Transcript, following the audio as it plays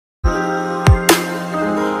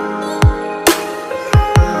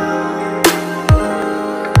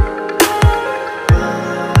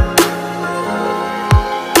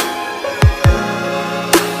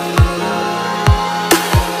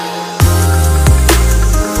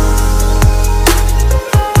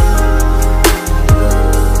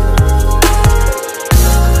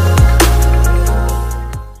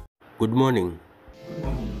Good morning.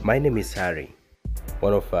 My name is Harry,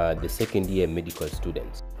 one of the second year medical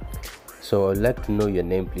students. So I'd like to know your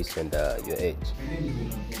name, please, and your age.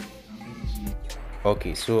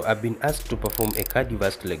 Okay, so I've been asked to perform a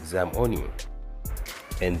cardiovascular exam on you,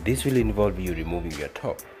 and this will involve you removing your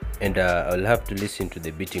top. And I'll have to listen to the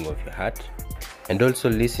beating of your heart, and also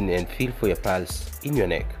listen and feel for your pulse in your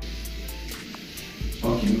neck.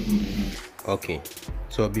 Okay.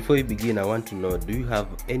 So before you begin, I want to know, do you have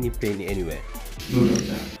any pain anywhere? No,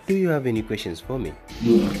 doctor. Do you have any questions for me?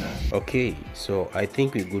 No, doctor. Okay, so I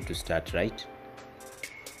think we're good to start, right?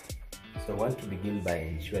 So I want to begin by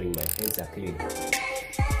ensuring my hands are clean.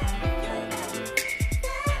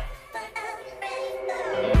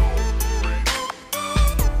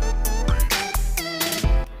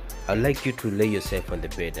 I'd like you to lay yourself on the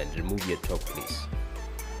bed and remove your top, please.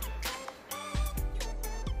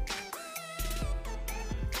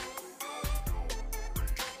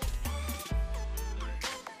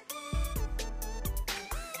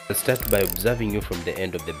 I'll start by observing you from the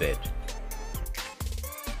end of the bed.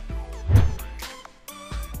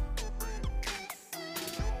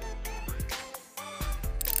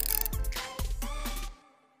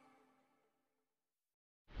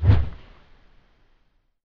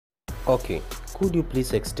 Okay, could you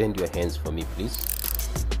please extend your hands for me, please?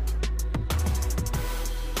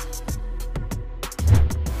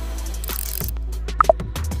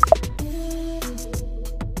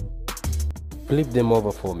 Flip them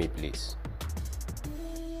over for me, please.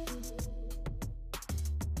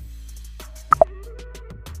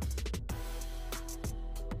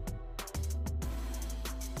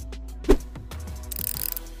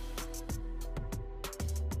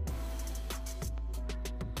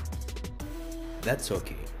 That's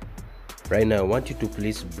okay. Right now, I want you to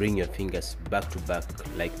please bring your fingers back to back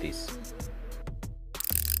like this.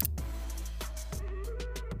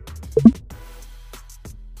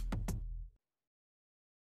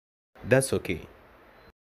 That's okay.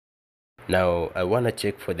 Now, I want to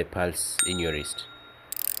check for the pulse in your wrist.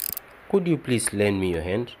 Could you please lend me your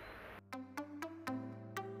hand?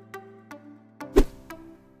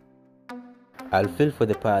 I'll feel for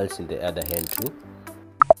the pulse in the other hand too.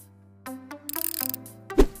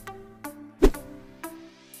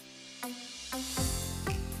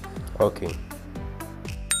 Okay.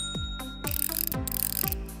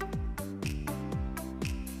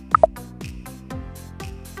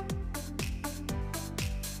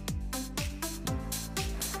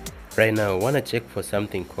 Right now, I want to check for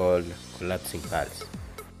something called collapsing pulse.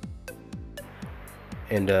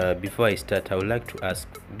 And before I start, I would like to ask,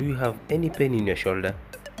 do you have any pain in your shoulder?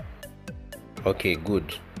 Okay,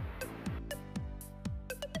 good.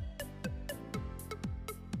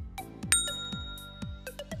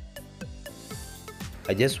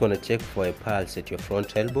 I just want to check for a pulse at your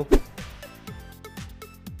front elbow.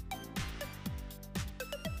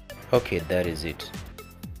 Okay, that is it.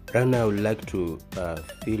 Right now, I would like to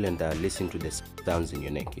feel and listen to the sounds in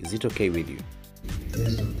your neck. Is it okay with you?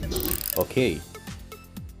 Yes, doctor. Okay.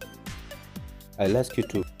 I'll ask you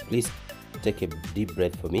to please take a deep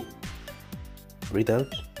breath for me. Breathe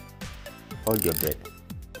out. Hold your breath.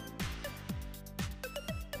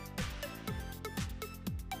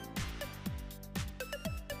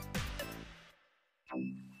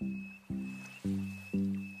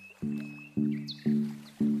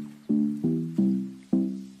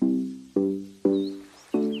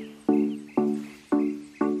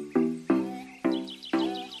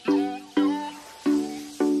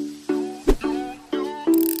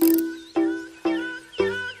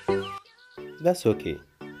 That's okay.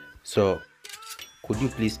 So, could you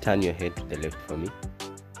please turn your head to the left for me?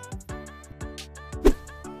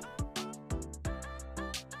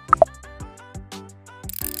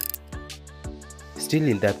 Still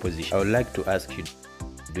in that position, I would like to ask you,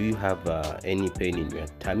 do you have any pain in your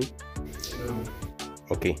tummy? No.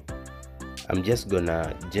 Okay. I'm just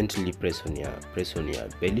gonna gently press on your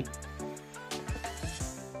belly.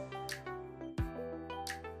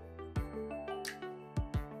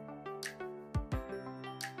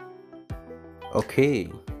 Okay,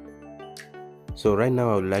 so right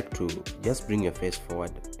now I would like to just bring your face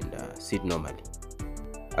forward and sit normally.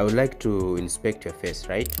 I would like to inspect your face,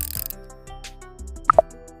 right?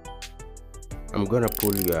 I'm gonna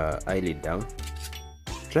pull your eyelid down.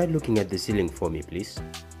 Try looking at the ceiling for me, please.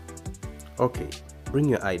 Okay, bring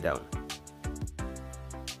your eye down.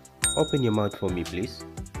 Open your mouth for me, please.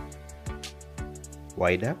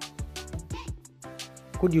 Wider.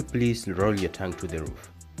 Could you please roll your tongue to the roof?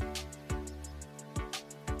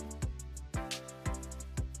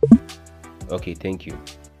 Okay, thank you.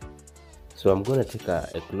 So I'm gonna take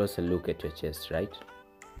a closer look at your chest, right?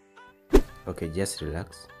 Okay, just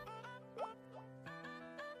relax.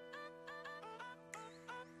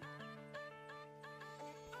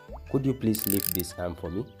 Could you please lift this arm for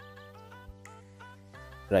me?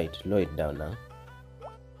 Right, lower it down now.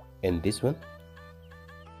 And this one?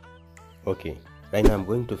 Okay, right now I'm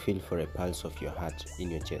going to feel for a pulse of your heart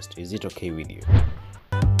in your chest. Is it okay with you?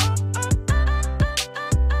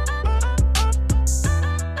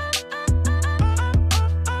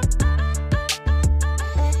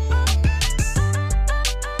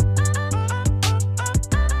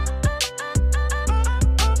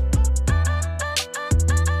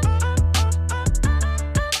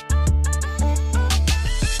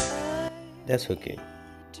 That's okay.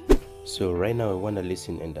 So right now I want to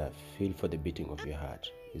listen and feel for the beating of your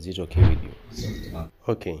heart. Is it okay with you?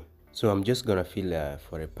 Okay, so I'm just gonna feel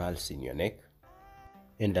for a pulse in your neck,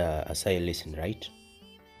 and as I listen, right?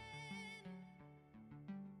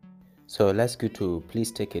 So I'll ask you to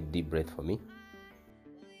please take a deep breath for me.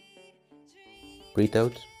 Breathe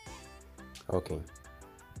out. Okay.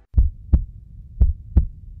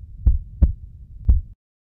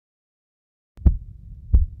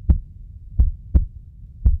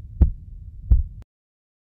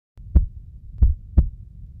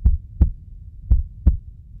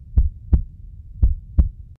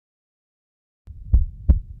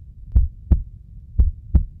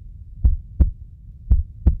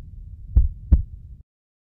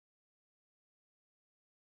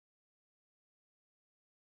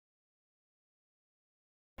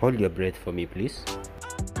 Hold your breath for me, please.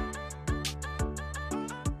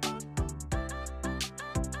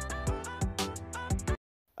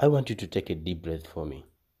 I want you to take a deep breath for me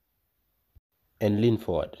and lean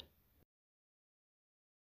forward.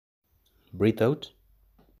 Breathe out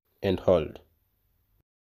and hold.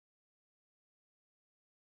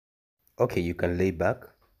 Okay, you can lay back.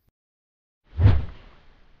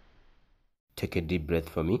 Take a deep breath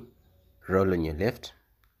for me. Roll on your left.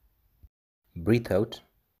 Breathe out.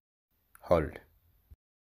 Hold.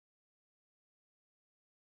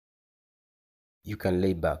 You can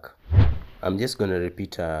lay back. I'm just going to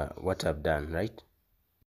repeat what I've done, right?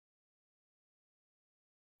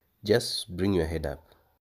 Just bring your head up.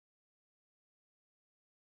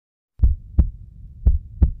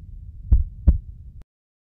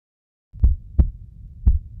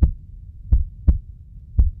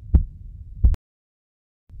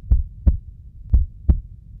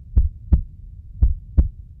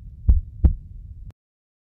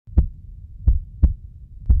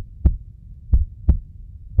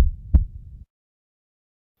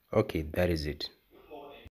 Okay, that is it.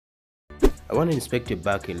 I want to inspect your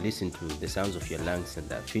back and listen to the sounds of your lungs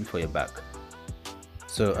and feel for your back.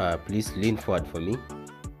 So please lean forward for me.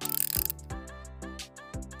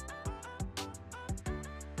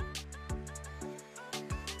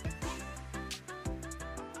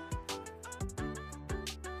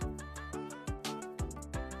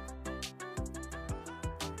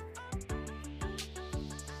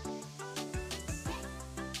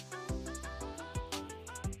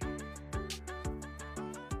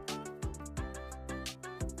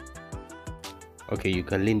 Okay, you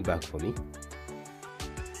can lean back for me.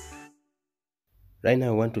 Right now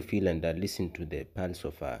I want to feel and listen to the pulse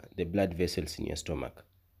of the blood vessels in your stomach.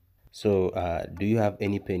 So do you have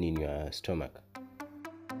any pain in your stomach?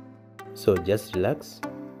 So just relax.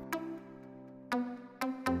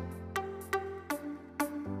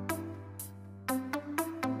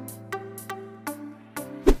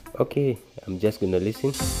 Okay, I'm just gonna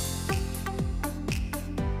listen.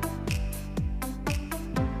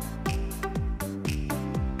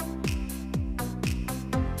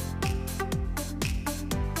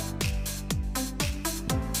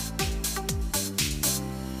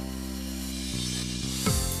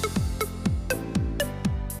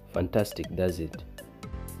 Fantastic, that's it.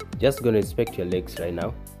 Just gonna inspect your legs right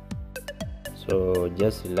now. So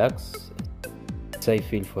just relax as I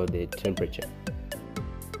feel for the temperature.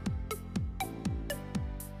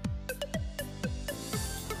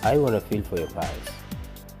 I want to feel for your pulse.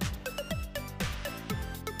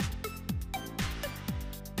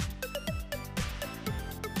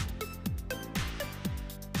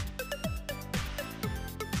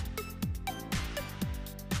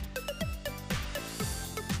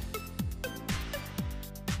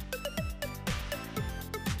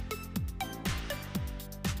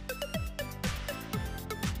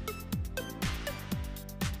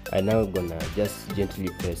 I'm now gonna just gently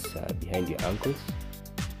press behind your ankles.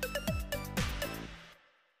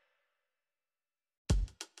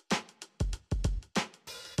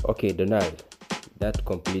 Okay, Donald, that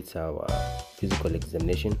completes our physical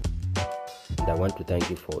examination, and I want to thank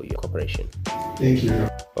you for your cooperation. Thank you.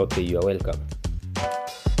 Okay, you are welcome.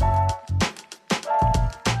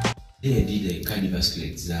 Today I did a cardiovascular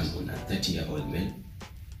exam on a 30-year-old man,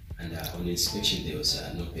 and on inspection there was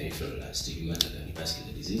no peripheral stigmata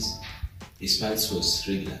cardiovascular disease. His pulse was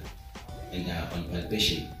regular, and on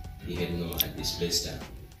palpation he had no displaced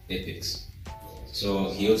apex.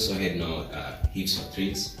 So he also had no hips or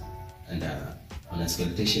threads, and on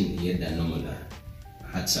auscultation he had normal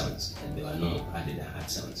heart sounds, and there were no added heart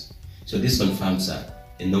sounds. So this confirms a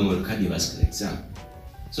normal cardiovascular exam.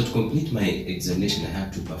 So to complete my examination, I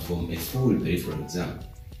have to perform a full peripheral exam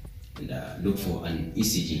and look for an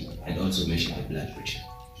ECG and also measure the blood pressure.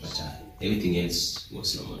 But everything else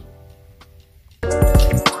was normal.